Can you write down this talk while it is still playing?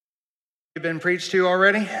You've been preached to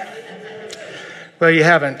already? Well, you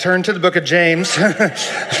haven't. Turn to the book of James.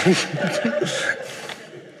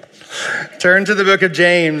 Turn to the book of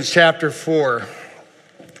James, chapter 4.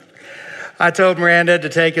 I told Miranda to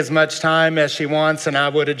take as much time as she wants, and I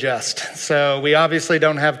would adjust. So we obviously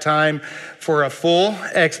don't have time for a full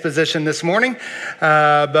exposition this morning,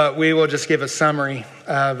 but we will just give a summary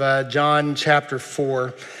of John chapter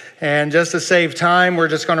 4. And just to save time, we're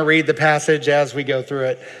just going to read the passage as we go through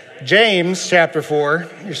it. James chapter 4,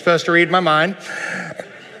 you're supposed to read my mind.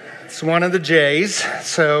 It's one of the J's.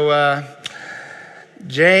 So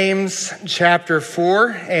James chapter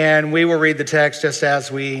 4, and we will read the text just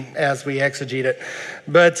as we exegete it.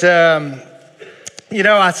 But,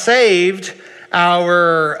 I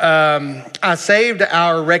saved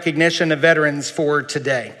our recognition of veterans for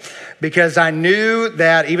today, because I knew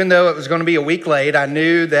that even though it was going to be a week late, I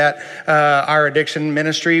knew that our addiction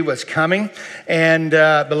ministry was coming. And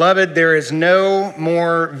beloved, there is no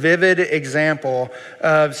more vivid example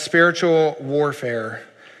of spiritual warfare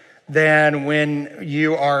than when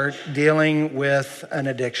you are dealing with an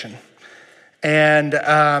addiction.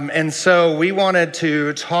 And so we wanted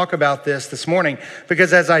to talk about this morning,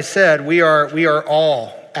 because as I said, we are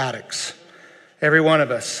all addicts. Every one of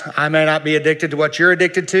us. I may not be addicted to what you're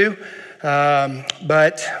addicted to,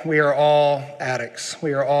 but we are all addicts.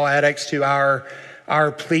 We are all addicts to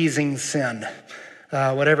our pleasing sin,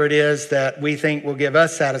 whatever it is that we think will give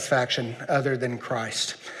us satisfaction other than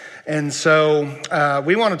Christ. And so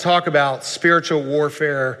we want to talk about spiritual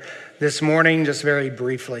warfare this morning, just very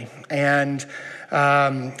briefly. And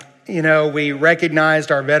we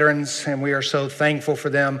recognized our veterans, and we are so thankful for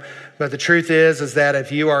them. But the truth is that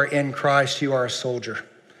if you are in Christ, you are a soldier.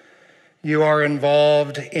 You are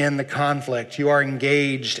involved in the conflict. You are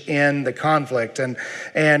engaged in the conflict.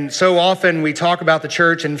 And so often we talk about the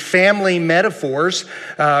church in family metaphors,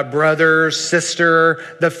 brother, sister,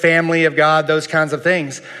 the family of God, those kinds of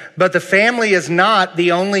things. But the family is not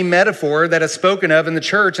the only metaphor that is spoken of in the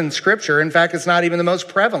church in Scripture. In fact, it's not even the most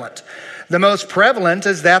prevalent. The most prevalent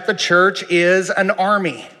is that the church is an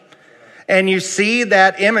army. And you see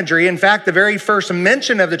that imagery. In fact, the very first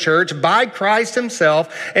mention of the church by Christ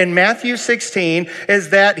himself in Matthew 16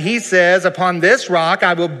 is that he says, upon this rock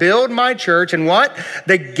I will build my church, and what?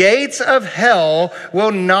 The gates of hell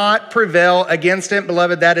will not prevail against it.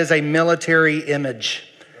 Beloved, that is a military image.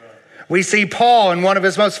 We see Paul in one of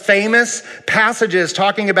his most famous passages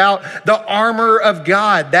talking about the armor of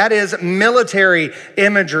God. That is military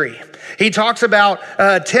imagery. He talks about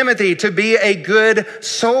Timothy to be a good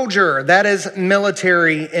soldier. That is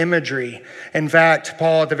military imagery. In fact,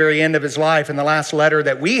 Paul, at the very end of his life, in the last letter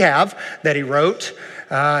that we have that he wrote,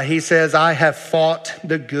 he says, I have fought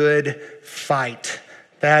the good fight.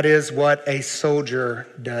 That is what a soldier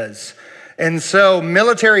does. And so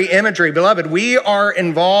military imagery, beloved, we are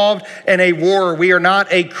involved in a war. We are not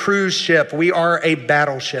a cruise ship. We are a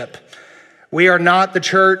battleship. We are not the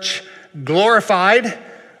church glorified.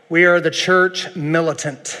 We are the church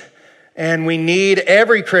militant, and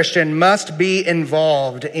every Christian must be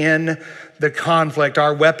involved in the conflict.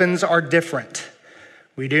 Our weapons are different.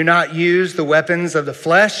 We do not use the weapons of the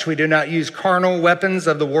flesh. We do not use carnal weapons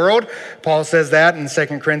of the world. Paul says that in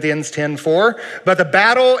 2 Corinthians 10:4. But the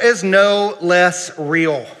battle is no less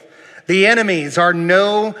real. The enemies are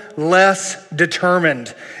no less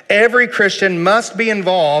determined. Every Christian must be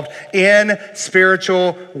involved in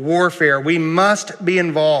spiritual warfare. We must be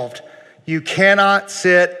involved. You cannot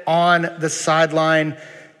sit on the sideline.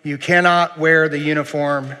 You cannot wear the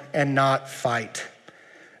uniform and not fight.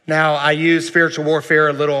 Now, I use spiritual warfare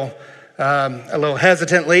a little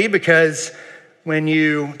hesitantly, because when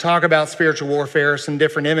you talk about spiritual warfare, some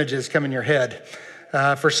different images come in your head.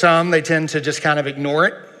 For some, they tend to just kind of ignore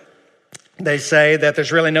it. They say that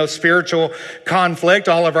there's really no spiritual conflict.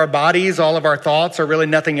 All of our bodies, all of our thoughts are really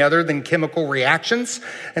nothing other than chemical reactions.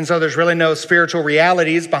 And so there's really no spiritual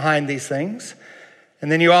realities behind these things.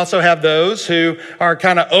 And then you also have those who are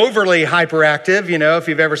kind of overly hyperactive. If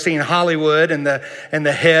you've ever seen Hollywood and the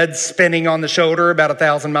head spinning on the shoulder about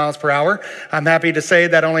 1,000 miles per hour. I'm happy to say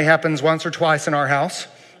that only happens once or twice in our house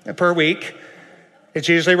per week. It's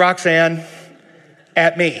usually Roxanne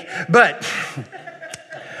at me. But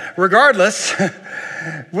regardless,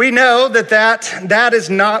 we know that is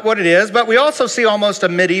not what it is, but we also see almost a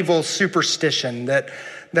medieval superstition that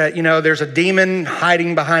there's a demon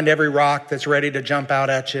hiding behind every rock that's ready to jump out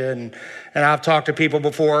at you. And I've talked to people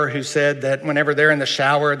before who said that whenever they're in the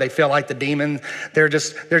shower, they feel like the demon, they're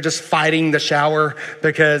just fighting the shower,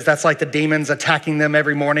 because that's like the demons attacking them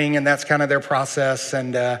every morning, and that's kind of their process.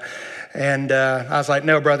 And I was like,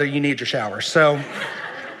 no, brother, you need your shower. So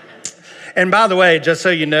And by the way, just so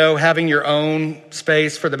you know, having your own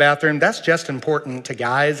space for the bathroom, that's just important to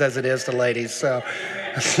guys as it is to ladies. So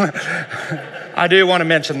I do want to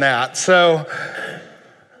mention that. So,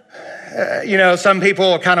 some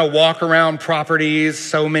people kind of walk around properties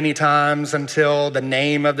so many times until the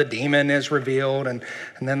name of the demon is revealed, and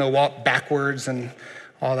then they'll walk backwards and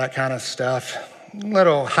all that kind of stuff. A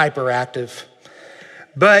little hyperactive.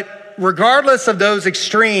 But regardless of those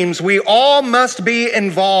extremes, we all must be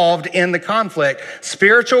involved in the conflict.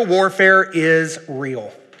 Spiritual warfare is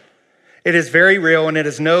real. It is very real, and it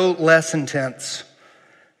is no less intense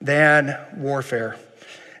than warfare.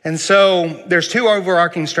 And so there's two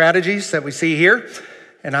overarching strategies that we see here,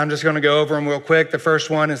 and I'm just going to go over them real quick. The first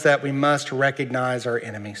one is that we must recognize our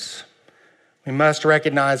enemies. We must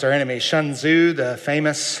recognize our enemies. Sun Tzu, the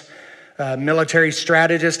famous military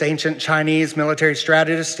strategist, ancient Chinese military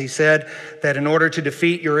strategist, he said that in order to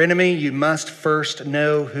defeat your enemy, you must first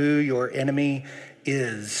know who your enemy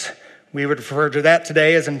is. We would refer to that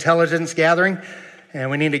today as intelligence gathering, and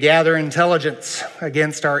we need to gather intelligence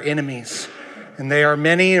against our enemies. And they are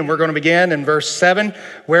many, and we're going to begin in verse 7,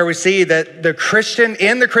 where we see that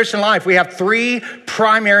in the Christian life, we have three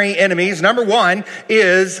primary enemies. Number one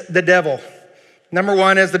is the devil. Number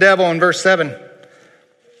one is the devil in verse 7.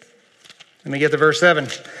 Let me get to verse 7.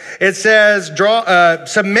 It says,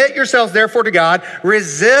 submit yourselves therefore to God,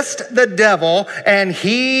 resist the devil, and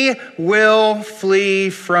he will flee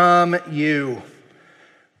from you.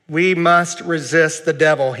 We must resist the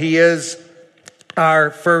devil. He is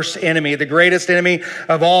our first enemy, the greatest enemy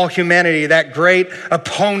of all humanity, that great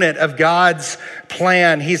opponent of God's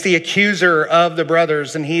plan. He's the accuser of the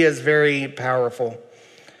brothers, and he is very powerful.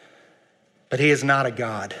 But he is not a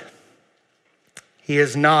God. He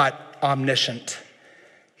is not omniscient.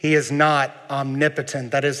 He is not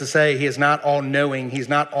omnipotent. That is to say, he is not all-knowing. He's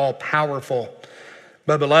not all-powerful.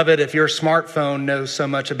 But beloved, if your smartphone knows so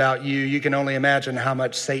much about you, you can only imagine how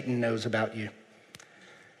much Satan knows about you.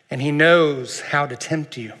 And he knows how to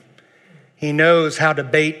tempt you. He knows how to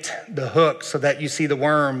bait the hook so that you see the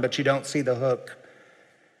worm, but you don't see the hook.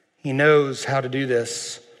 He knows how to do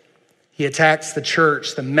this. He attacks the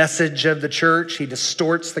church, the message of the church. He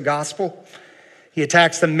distorts the gospel. He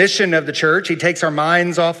attacks the mission of the church. He takes our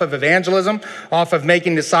minds off of evangelism, off of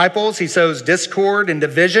making disciples. He sows discord and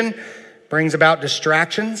division, brings about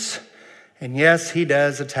distractions. And yes, he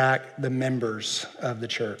does attack the members of the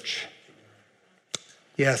church.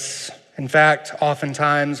 Yes, in fact,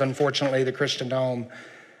 oftentimes, unfortunately, the Christian home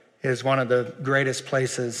is one of the greatest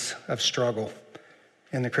places of struggle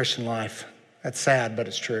in the Christian life. That's sad, but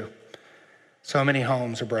it's true. So many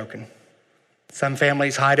homes are broken. Some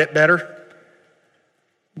families hide it better,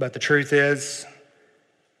 but the truth is,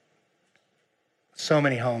 so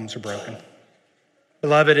many homes are broken.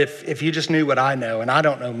 Beloved, if you just knew what I know, and I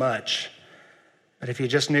don't know much, but if you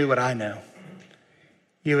just knew what I know,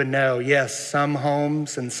 you would know, yes, some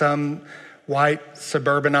homes and some white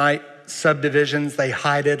suburbanite subdivisions, they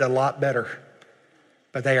hide it a lot better,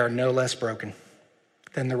 but they are no less broken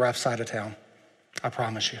than the rough side of town. I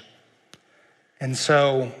promise you. And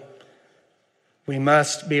so we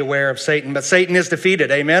must be aware of Satan, but Satan is defeated,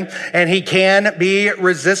 amen? And he can be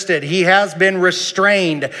resisted. He has been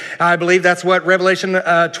restrained. I believe that's what Revelation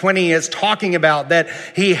 20 is talking about, that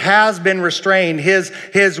he has been restrained.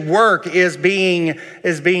 His work is being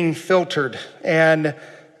filtered and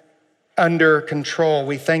under control.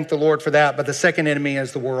 We thank the Lord for that. But the second enemy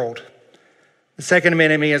is the world. The second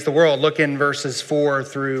enemy is the world. Look in verses 4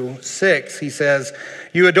 through 6. He says,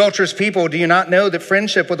 you adulterous people, do you not know that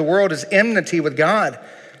friendship with the world is enmity with God?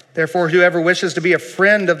 Therefore, whoever wishes to be a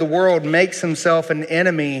friend of the world makes himself an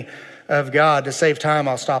enemy of God. To save time,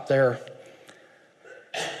 I'll stop there.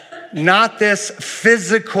 Not this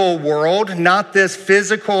physical world, not this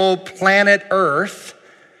physical planet Earth,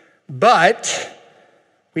 but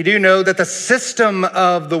we do know that the system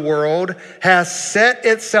of the world has set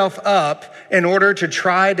itself up in order to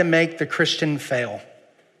try to make the Christian fail.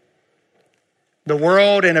 The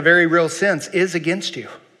world, in a very real sense, is against you.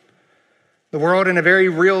 The world, in a very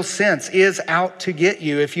real sense, is out to get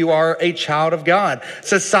you if you are a child of God.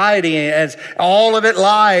 Society, as all of it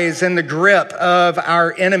lies in the grip of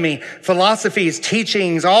our enemy. Philosophies,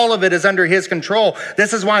 teachings, all of it is under his control.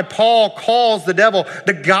 This is why Paul calls the devil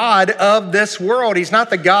the God of this world. He's not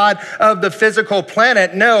the God of the physical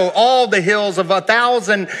planet. No, all the hills of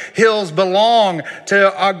 1,000 hills belong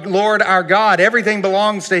to our Lord our God. Everything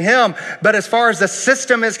belongs to him. But as far as the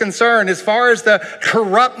system is concerned, as far as the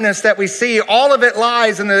corruptness that we see, all of it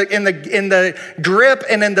lies in the grip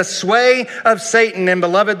and in the sway of Satan. And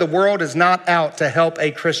beloved, the world is not out to help a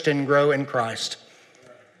Christian grow in Christ.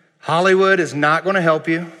 Hollywood is not going to help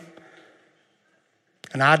you.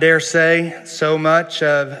 And I dare say so much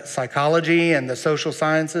of psychology and the social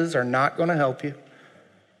sciences are not going to help you.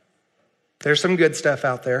 There's some good stuff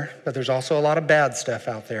out there, but there's also a lot of bad stuff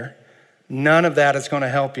out there. None of that is going to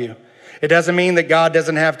help you. It doesn't mean that God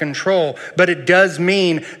doesn't have control, but it does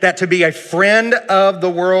mean that to be a friend of the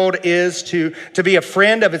world is to be a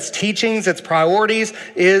friend of its teachings, its priorities,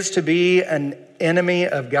 is to be an enemy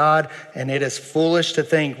of God. And it is foolish to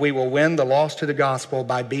think we will win the lost to the gospel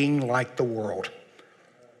by being like the world.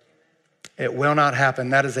 It will not happen.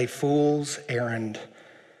 That is a fool's errand.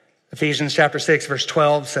 Ephesians chapter 6, verse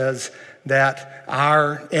 12 says that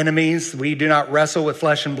our enemies, we do not wrestle with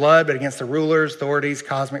flesh and blood, but against the rulers, authorities,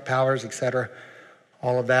 cosmic powers, etc.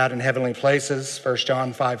 All of that in heavenly places. 1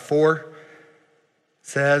 John 5:4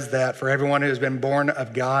 says that for everyone who has been born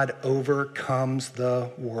of God overcomes the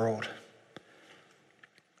world.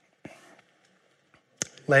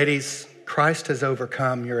 Ladies, Christ has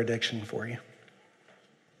overcome your addiction for you.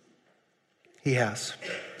 He has.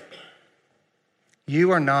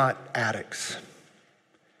 You are not addicts.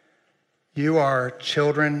 You are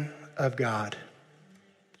children of God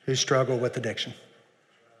who struggle with addiction.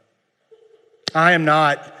 I am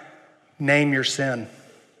not name your sin.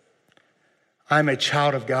 I'm a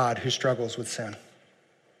child of God who struggles with sin.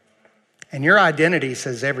 And your identity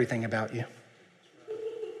says everything about you.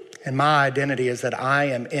 And my identity is that I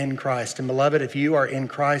am in Christ. And beloved, if you are in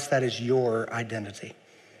Christ, that is your identity.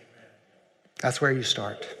 That's where you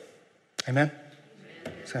start. Amen?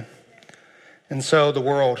 And so the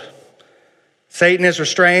world. Satan is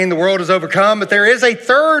restrained, the world is overcome, but there is a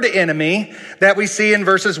third enemy that we see in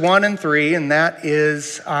verses 1 and 3, and that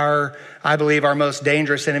is I believe, our most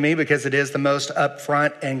dangerous enemy because it is the most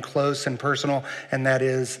upfront and close and personal, and that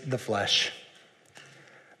is the flesh.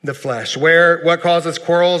 The flesh. What causes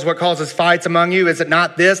quarrels? What causes fights among you? Is it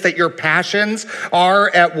not this, that your passions are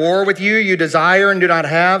at war with you? You desire and do not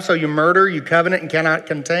have, so you murder, you covenant and cannot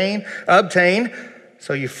obtain,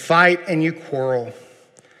 so you fight and you quarrel.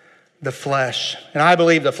 The flesh. And I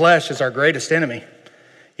believe the flesh is our greatest enemy.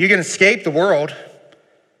 You can escape the world.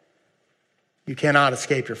 You cannot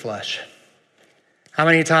escape your flesh. How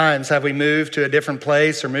many times have we moved to a different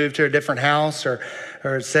place or moved to a different house or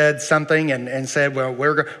said something and said, well,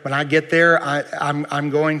 when I get there, I'm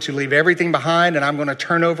going to leave everything behind and I'm going to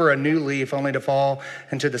turn over a new leaf only to fall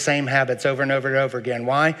into the same habits over and over and over again.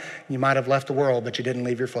 Why? You might have left the world, but you didn't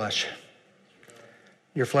leave your flesh.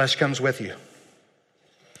 Your flesh comes with you.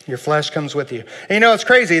 Your flesh comes with you. And it's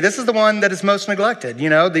crazy. This is the one that is most neglected.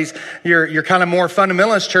 These your kind of more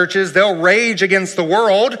fundamentalist churches, they'll rage against the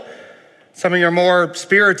world. Some of your more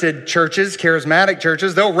spirited churches, charismatic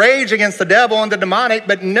churches, they'll rage against the devil and the demonic,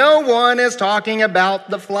 but no one is talking about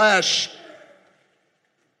the flesh.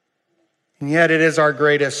 And yet it is our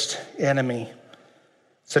greatest enemy.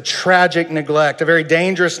 It's a tragic neglect, a very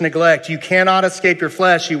dangerous neglect. You cannot escape your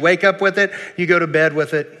flesh. You wake up with it, you go to bed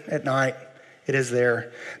with it at night. It is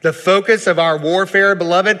there. The focus of our warfare,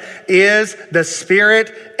 beloved, is the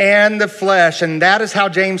spirit and the flesh. And that is how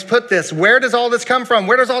James put this. Where does all this come from?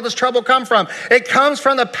 Where does all this trouble come from? It comes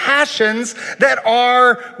from the passions that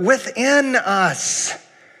are within us.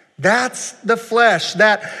 That's the flesh,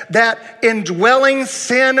 that indwelling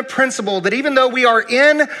sin principle, that even though we are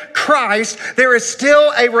in Christ, there is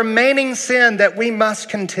still a remaining sin that we must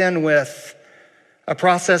contend with. A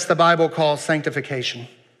process the Bible calls sanctification.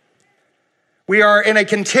 We are in a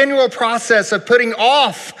continual process of putting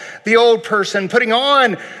off the old person, putting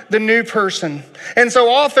on the new person. And so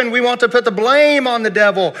often we want to put the blame on the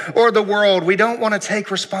devil or the world. We don't want to take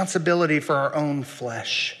responsibility for our own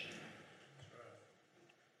flesh.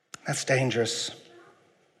 That's dangerous.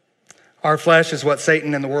 Our flesh is what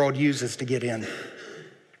Satan and the world uses to get in.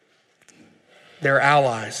 They're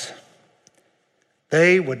allies.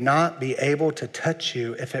 They would not be able to touch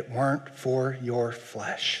you if it weren't for your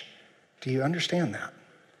flesh. Do you understand that?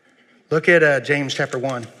 Look at James chapter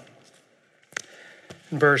 1,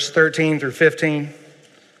 verse 13 through 15.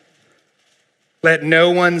 Let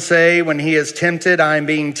no one say when he is tempted, I am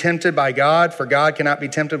being tempted by God, for God cannot be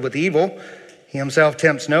tempted with evil. He himself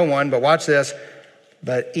tempts no one, but watch this.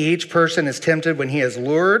 But each person is tempted when he is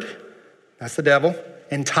lured, that's the devil,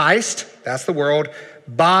 enticed, that's the world,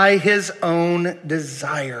 by his own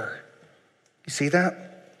desire. You see that?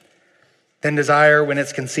 Then desire, when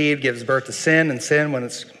it's conceived, gives birth to sin, and sin, when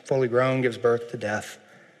it's fully grown, gives birth to death.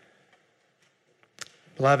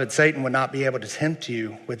 Beloved, Satan would not be able to tempt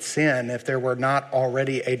you with sin if there were not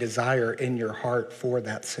already a desire in your heart for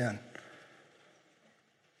that sin.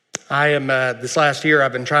 This last year,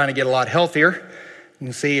 I've been trying to get a lot healthier. You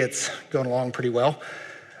can see it's going along pretty well.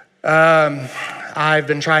 I've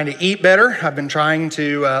been trying to eat better. I've been trying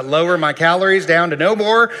to lower my calories down to no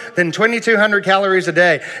more than 2,200 calories a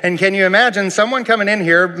day. And can you imagine someone coming in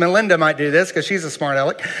here, Melinda might do this because she's a smart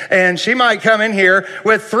aleck, and she might come in here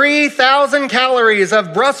with 3,000 calories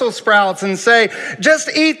of Brussels sprouts and say, just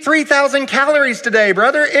eat 3,000 calories today,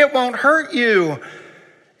 brother. It won't hurt you.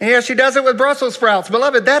 And yes, she does it with Brussels sprouts.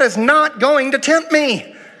 Beloved, that is not going to tempt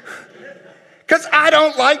me because I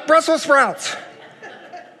don't like Brussels sprouts.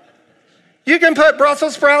 You can put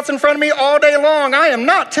Brussels sprouts in front of me all day long. I am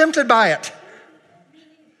not tempted by it.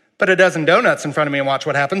 Put a dozen donuts in front of me and watch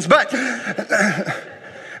what happens. But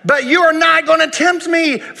you are not going to tempt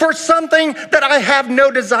me for something that I have no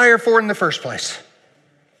desire for in the first place.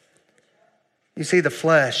 You see, the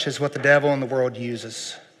flesh is what the devil and the world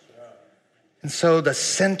uses. And so the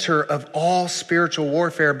center of all spiritual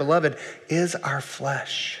warfare, beloved, is our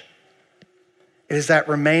flesh. It is that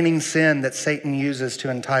remaining sin that Satan uses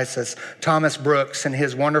to entice us. Thomas Brooks, in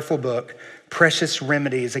his wonderful book, Precious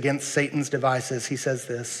Remedies Against Satan's Devices, he says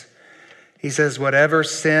this. He says, whatever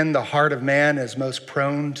sin the heart of man is most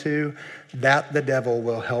prone to, that the devil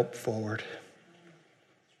will help forward.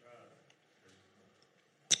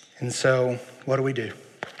 And so, what do we do?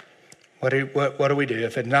 What do we do?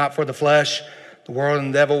 If it's not for the flesh, the world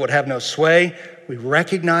and the devil would have no sway. We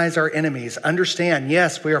recognize our enemies. Understand,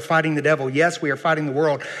 yes, we are fighting the devil. Yes, we are fighting the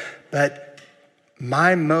world. But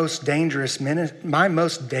my most dangerous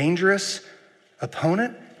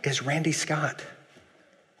opponent is Randy Scott.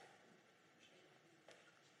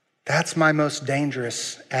 That's my most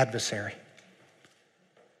dangerous adversary.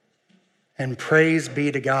 And praise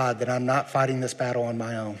be to God that I'm not fighting this battle on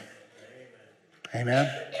my own.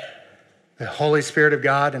 Amen. The Holy Spirit of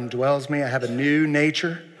God indwells me. I have a new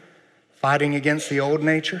nature fighting against the old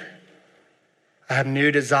nature. I have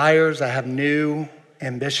new desires. I have new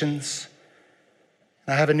ambitions.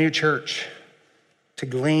 I have a new church to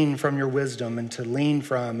glean from your wisdom and to lean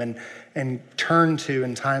from and turn to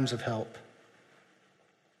in times of help.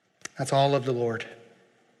 That's all of the Lord.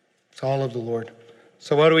 It's all of the Lord.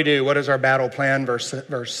 So what do we do? What is our battle plan? Verse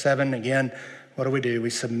 7 again. What do? We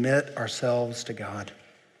submit ourselves to God.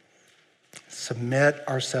 Submit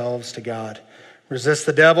ourselves to God. Resist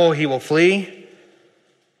the devil, he will flee.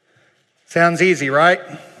 Sounds easy, right?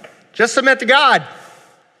 Just submit to God.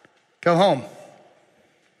 Go home.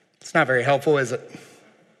 It's not very helpful, is it?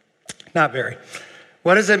 Not very.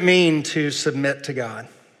 What does it mean to submit to God?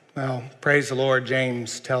 Well, praise the Lord,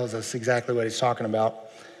 James tells us exactly what he's talking about.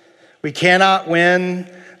 We cannot win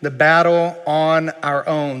the battle on our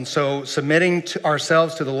own. So submitting to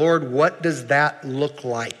ourselves to the Lord, what does that look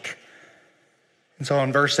like? And so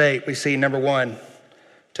in verse 8, we see number 1,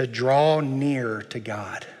 to draw near to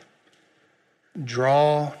God.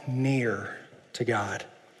 Draw near to God.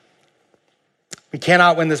 We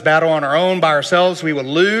cannot win this battle on our own. By ourselves, we will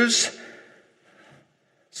lose.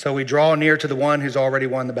 So we draw near to the one who's already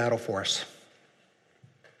won the battle for us.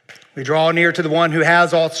 We draw near to the one who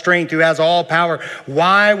has all strength, who has all power.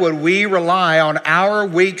 Why would we rely on our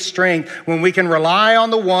weak strength when we can rely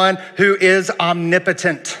on the one who is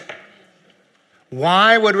omnipotent?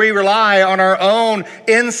 Why would we rely on our own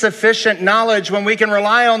insufficient knowledge when we can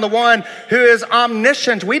rely on the one who is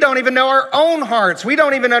omniscient? We don't even know our own hearts. We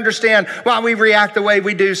don't even understand why we react the way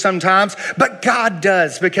we do sometimes, but God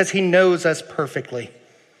does because he knows us perfectly.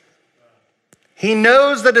 He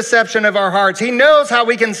knows the deception of our hearts. He knows how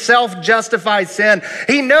we can self-justify sin.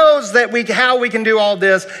 He knows that how we can do all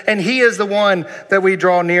this, and he is the one that we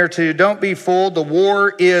draw near to. Don't be fooled. The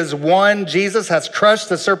war is won. Jesus has crushed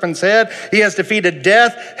the serpent's head. He has defeated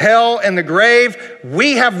death, hell, and the grave.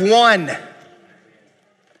 We have won.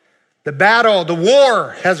 The battle, the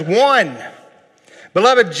war has won.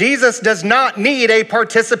 Beloved, Jesus does not need a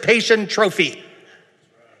participation trophy.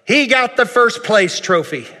 He got the first place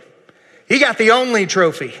trophy. He got the only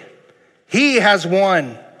trophy. He has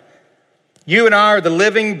won. You and I are the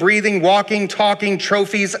living, breathing, walking, talking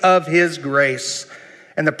trophies of his grace.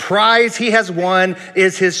 And the prize he has won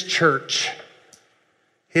is his church,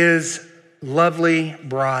 his lovely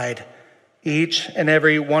bride, each and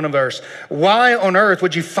every one of us. Why on earth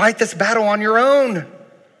would you fight this battle on your own?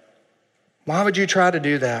 Why would you try to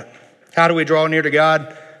do that? How do we draw near to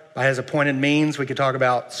God? By his appointed means. We could talk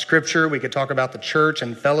about scripture. We could talk about the church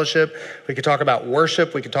and fellowship. We could talk about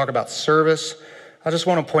worship. We could talk about service. I just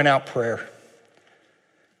want to point out prayer.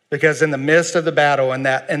 Because in the midst of the battle and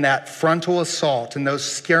that frontal assault and those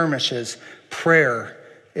skirmishes, prayer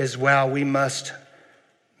is why we must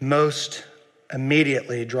most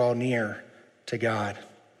immediately draw near to God.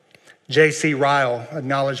 J.C. Ryle,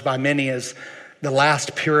 acknowledged by many as the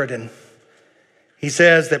last Puritan, He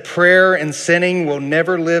says that prayer and sinning will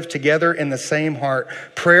never live together in the same heart.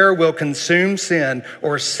 Prayer will consume sin,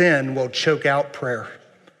 or sin will choke out prayer.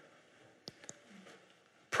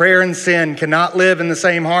 Prayer and sin cannot live in the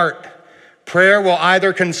same heart. Prayer will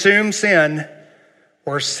either consume sin,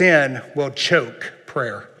 or sin will choke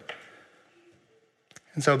prayer.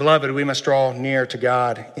 And so, beloved, we must draw near to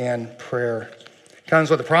God in prayer. It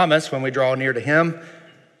comes with a promise: when we draw near to him,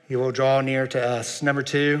 he will draw near to us. Number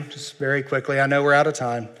 2, just very quickly, I know we're out of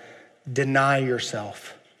time. Deny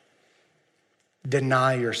yourself.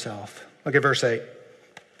 Deny yourself. Look at verse 8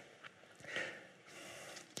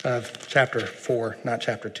 of chapter 4, not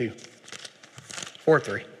chapter 2.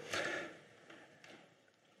 4:3.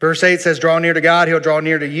 Verse 8 says, draw near to God, he'll draw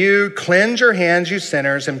near to you. Cleanse your hands, you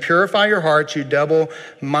sinners, and purify your hearts, you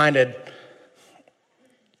double-minded.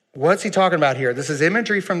 What's he talking about here? This is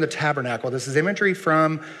imagery from the tabernacle. This is imagery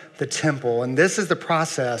from the temple. And this is the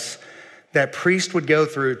process that priests would go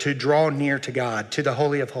through to draw near to God, to the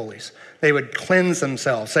Holy of Holies. They would cleanse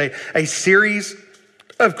themselves, a series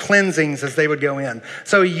of cleansings as they would go in.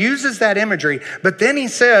 So he uses that imagery, but then he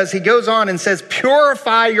goes on and says,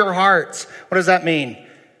 purify your hearts. What does that mean?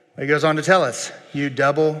 He goes on to tell us, you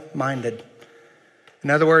double-minded. In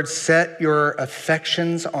other words, set your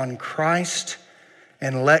affections on Christ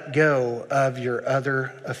and let go of your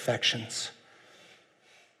other affections.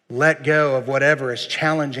 Let go of whatever is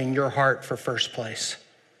challenging your heart for first place.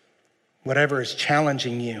 Whatever is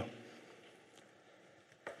challenging you.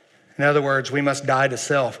 In other words, we must die to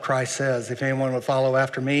self. Christ says, if anyone would follow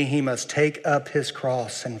after me, he must take up his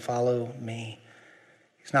cross and follow me.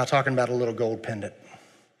 He's not talking about a little gold pendant.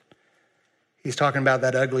 He's talking about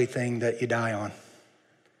that ugly thing that you die on.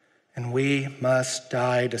 And we must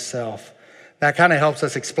die to self. That kind of helps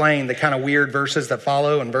us explain the kind of weird verses that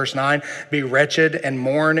follow in verse 9. Be wretched and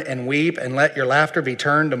mourn and weep, and let your laughter be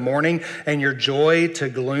turned to mourning and your joy to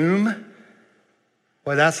gloom.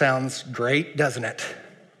 Boy, that sounds great, doesn't it?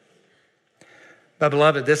 But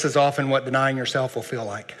beloved, this is often what denying yourself will feel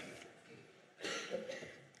like.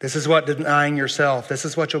 This is what denying yourself, this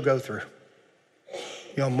is what you'll go through.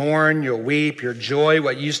 You'll mourn, you'll weep, your joy,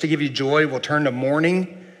 what used to give you joy will turn to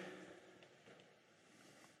mourning.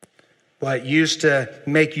 What used to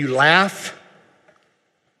make you laugh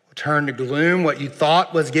will turn to gloom. What you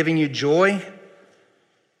thought was giving you joy,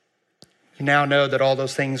 you now know that all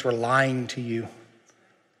those things were lying to you.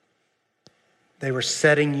 They were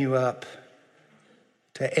setting you up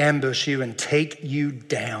to ambush you and take you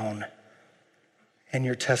down in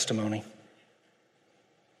your testimony.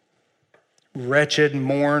 Wretched,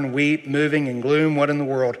 mourn, weep, moving in gloom. What in the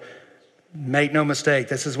world? Make no mistake,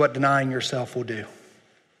 this is what denying yourself will do.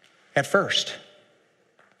 At first.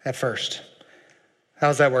 How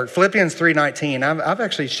does that work? Philippians 3:19. I've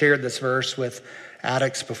actually shared this verse with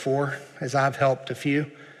addicts before, as I've helped a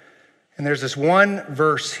few. And there's this one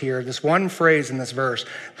verse here, this one phrase in this verse,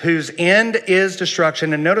 whose end is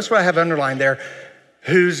destruction. And notice what I have underlined there.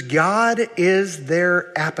 Whose God is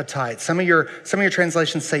their appetite. Some of your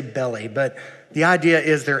translations say belly, but the idea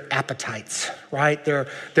is their appetites, right?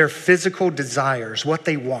 Their physical desires, what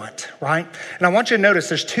they want, right? And I want you to notice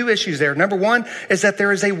there's 2 issues there. Number 1 is that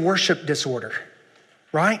there is a worship disorder,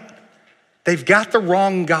 right? They've got the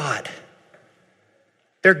wrong God.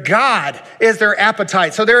 Their God is their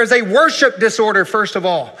appetite. So there is a worship disorder, first of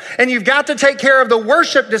all. And you've got to take care of the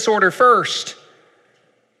worship disorder first.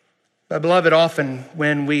 But beloved, often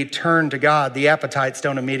when we turn to God, the appetites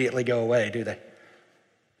don't immediately go away, do they?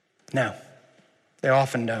 No, they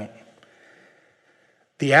often don't.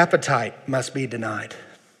 The appetite must be denied.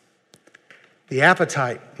 The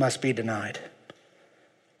appetite must be denied.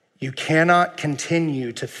 You cannot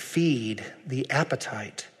continue to feed the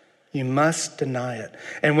appetite. You must deny it.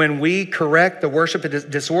 And when we correct the worship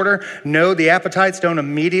disorder, no, the appetites don't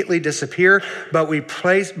immediately disappear, but we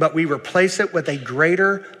replace it with a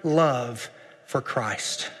greater love for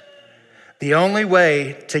Christ. The only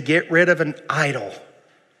way to get rid of an idol,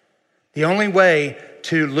 the only way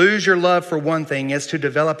to lose your love for one thing is to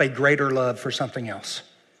develop a greater love for something else.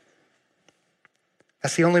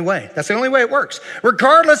 That's the only way. That's the only way it works.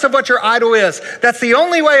 Regardless of what your idol is, that's the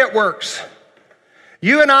only way it works.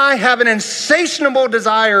 You and I have an insatiable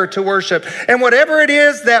desire to worship. And whatever it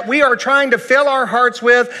is that we are trying to fill our hearts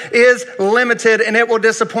with is limited and it will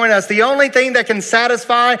disappoint us. The only thing that can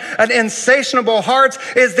satisfy an insatiable heart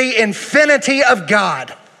is the infinity of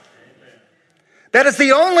God. That is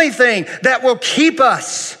the only thing that will keep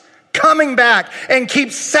us coming back and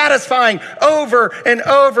keep satisfying over and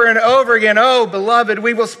over and over again. Oh, beloved,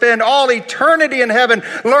 we will spend all eternity in heaven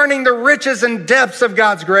learning the riches and depths of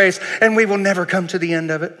God's grace, and we will never come to the end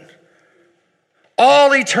of it.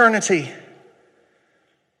 All eternity.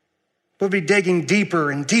 We'll be digging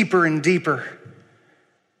deeper and deeper and deeper.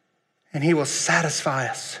 And he will satisfy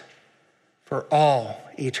us for all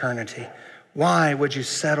eternity. Why would you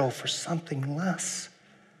settle for something less?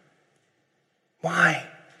 Why?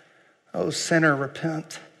 Oh, sinner,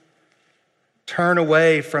 repent. Turn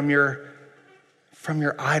away from your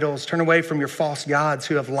idols. Turn away from your false gods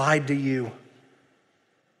who have lied to you.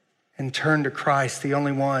 And turn to Christ, the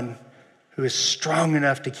only one who is strong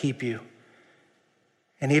enough to keep you.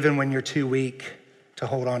 And even when you're too weak to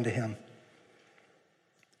hold on to him.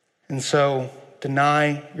 And so,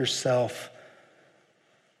 deny yourself.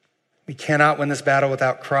 We cannot win this battle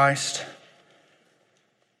without Christ.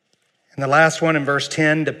 And the last one in verse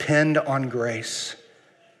 10, depend on grace.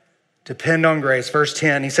 Depend on grace. Verse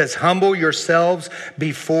 10, he says, humble yourselves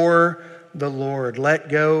before the Lord. Let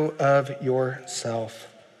go of yourself.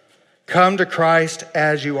 Come to Christ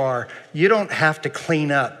as you are. You don't have to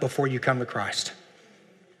clean up before you come to Christ.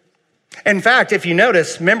 In fact, if you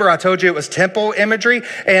notice, remember I told you it was temple imagery,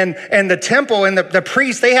 and the temple and the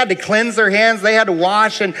priests, they had to cleanse their hands, they had to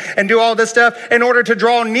wash and do all this stuff in order to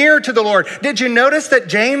draw near to the Lord. Did you notice that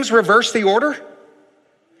James reversed the order?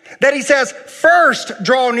 That he says, first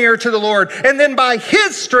draw near to the Lord, and then by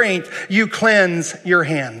his strength you cleanse your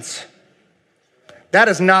hands. That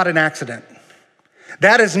is not an accident.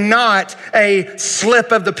 That is not a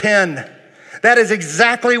slip of the pen. That is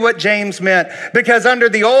exactly what James meant. Because under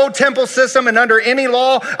the old temple system and under any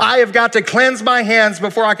law, I have got to cleanse my hands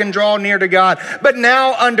before I can draw near to God. But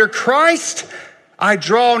now under Christ, I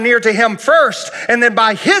draw near to him first, and then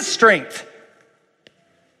by his strength,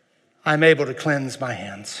 I'm able to cleanse my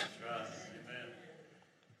hands.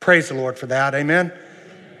 Praise the Lord for that, amen?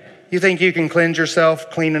 You think you can cleanse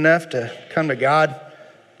yourself clean enough to come to God?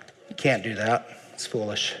 You can't do that. It's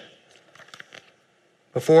foolish.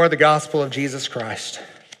 Before the gospel of Jesus Christ,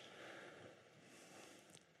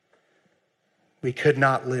 we could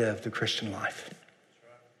not live the Christian life.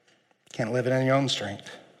 Can't live it in your own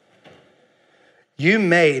strength. You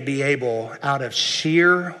may be able, out of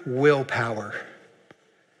sheer willpower,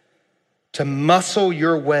 to muscle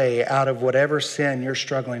your way out of whatever sin you're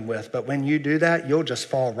struggling with. But when you do that, you'll just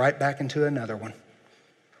fall right back into another one.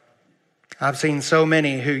 I've seen so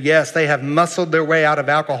many who, yes, they have muscled their way out of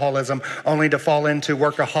alcoholism only to fall into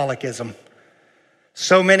workaholicism.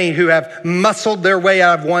 So many who have muscled their way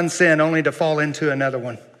out of one sin only to fall into another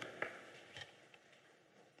one.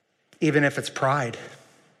 Even if it's pride,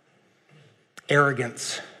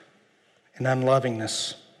 arrogance, and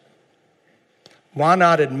unlovingness. Why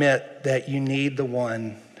not admit that you need the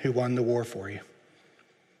one who won the war for you?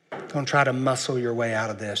 Don't try to muscle your way out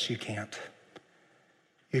of this. You can't.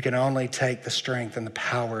 You can only take the strength and the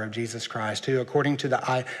power of Jesus Christ, who, according to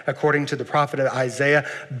the prophet Isaiah,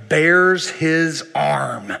 bears his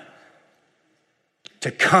arm to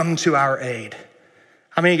come to our aid.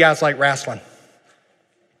 How many of you guys like wrestling?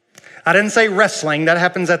 I didn't say wrestling. That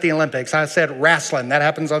happens at the Olympics. I said wrestling. That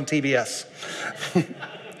happens on TBS.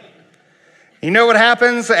 You know what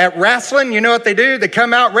happens at wrestling? You know what they do? They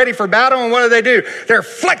come out ready for battle, and what do? They're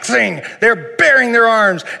flexing, they're baring their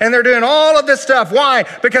arms, and they're doing all of this stuff. Why?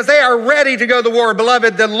 Because they are ready to go to war.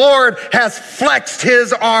 Beloved, the Lord has flexed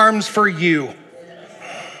his arms for you.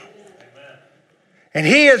 And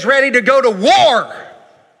he is ready to go to war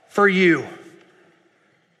for you.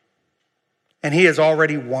 And he has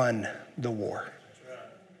already won the war.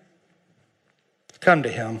 Come to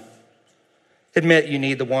him. Admit you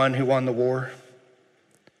need the one who won the war.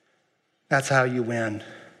 That's how you win.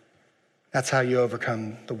 That's how you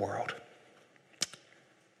overcome the world.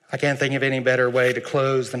 I can't think of any better way to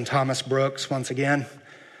close than Thomas Brooks, once again,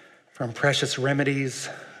 from Precious Remedies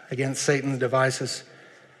Against Satan's Devices.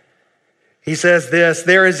 He says this: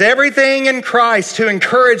 there is everything in Christ to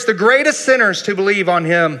encourage the greatest sinners to believe on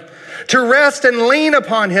him, to rest and lean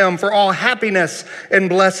upon him for all happiness and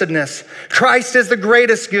blessedness. Christ is the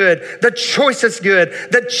greatest good, the choicest good,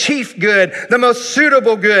 the chief good, the most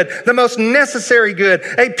suitable good, the most necessary good,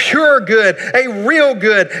 a pure good, a real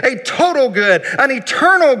good, a total good, an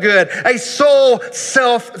eternal good, a soul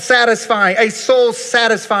satisfying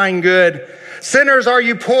good. Sinners, are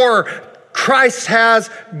you poor? Christ has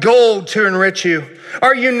gold to enrich you.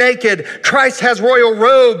 Are you naked? Christ has royal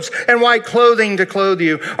robes and white clothing to clothe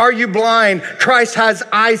you. Are you blind? Christ has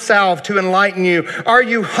eye salve to enlighten you. Are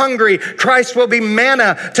you hungry? Christ will be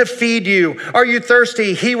manna to feed you. Are you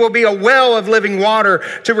thirsty? He will be a well of living water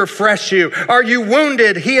to refresh you. Are you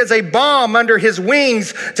wounded? He is a balm under his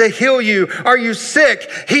wings to heal you. Are you sick?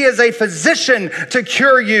 He is a physician to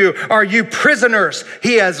cure you. Are you prisoners?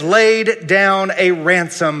 He has laid down a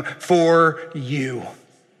ransom for you.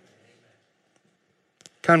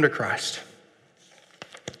 Come to Christ.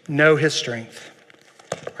 know his strength.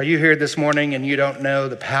 Are you here this morning and you don't know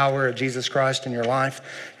the power of Jesus Christ in your life?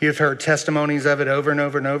 You've heard testimonies of it over and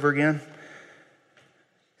over and over again.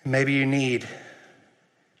 Maybe you need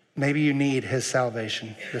his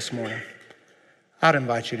salvation this morning. I'd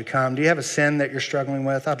invite you to come. Do you have a sin that you're struggling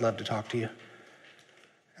with? I'd love to talk to you.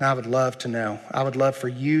 And I would love to know. I would love for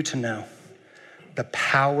you to know the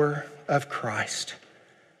power of Christ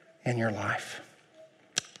in your life.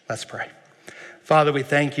 Let's pray. Father, we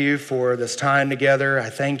thank you for this time together. I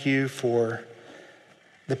thank you for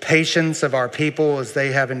the patience of our people as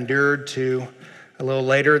they have endured to a little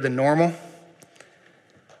later than normal.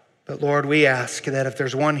 But Lord, we ask that if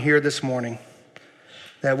there's one here this morning,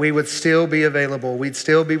 that we would still be available. We'd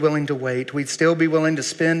still be willing to wait. We'd still be willing to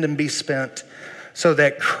spend and be spent so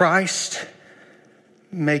that Christ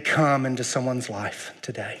may come into someone's life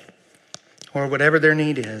today. Or whatever their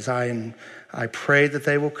need is, I pray that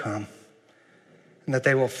they will come and that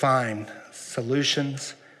they will find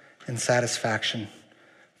solutions and satisfaction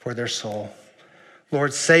for their soul.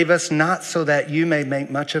 Lord, save us not so that you may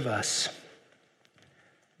make much of us,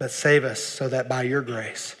 but save us so that by your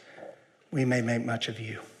grace we may make much of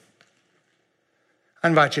you. I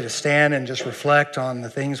invite you to stand and just reflect on the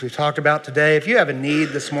things we've talked about today. If you have a need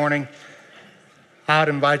this morning, I would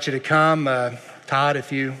invite you to come. Todd,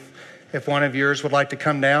 if one of yours would like to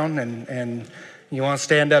come down and you want to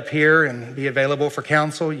stand up here and be available for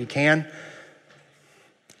counsel, you can.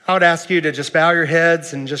 I would ask you to just bow your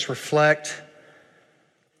heads and just reflect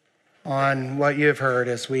on what you have heard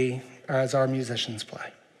as our musicians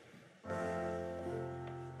play.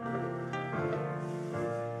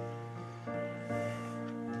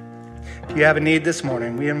 If you have a need this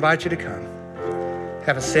morning, we invite you to come.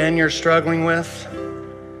 Have a sin you're struggling with?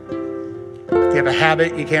 You have a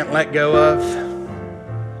habit you can't let go of?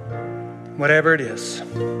 Whatever it is,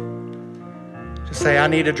 just say, I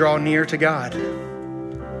need to draw near to God.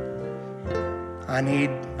 I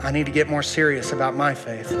need to get more serious about my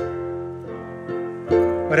faith.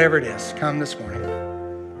 Whatever it is, come this morning.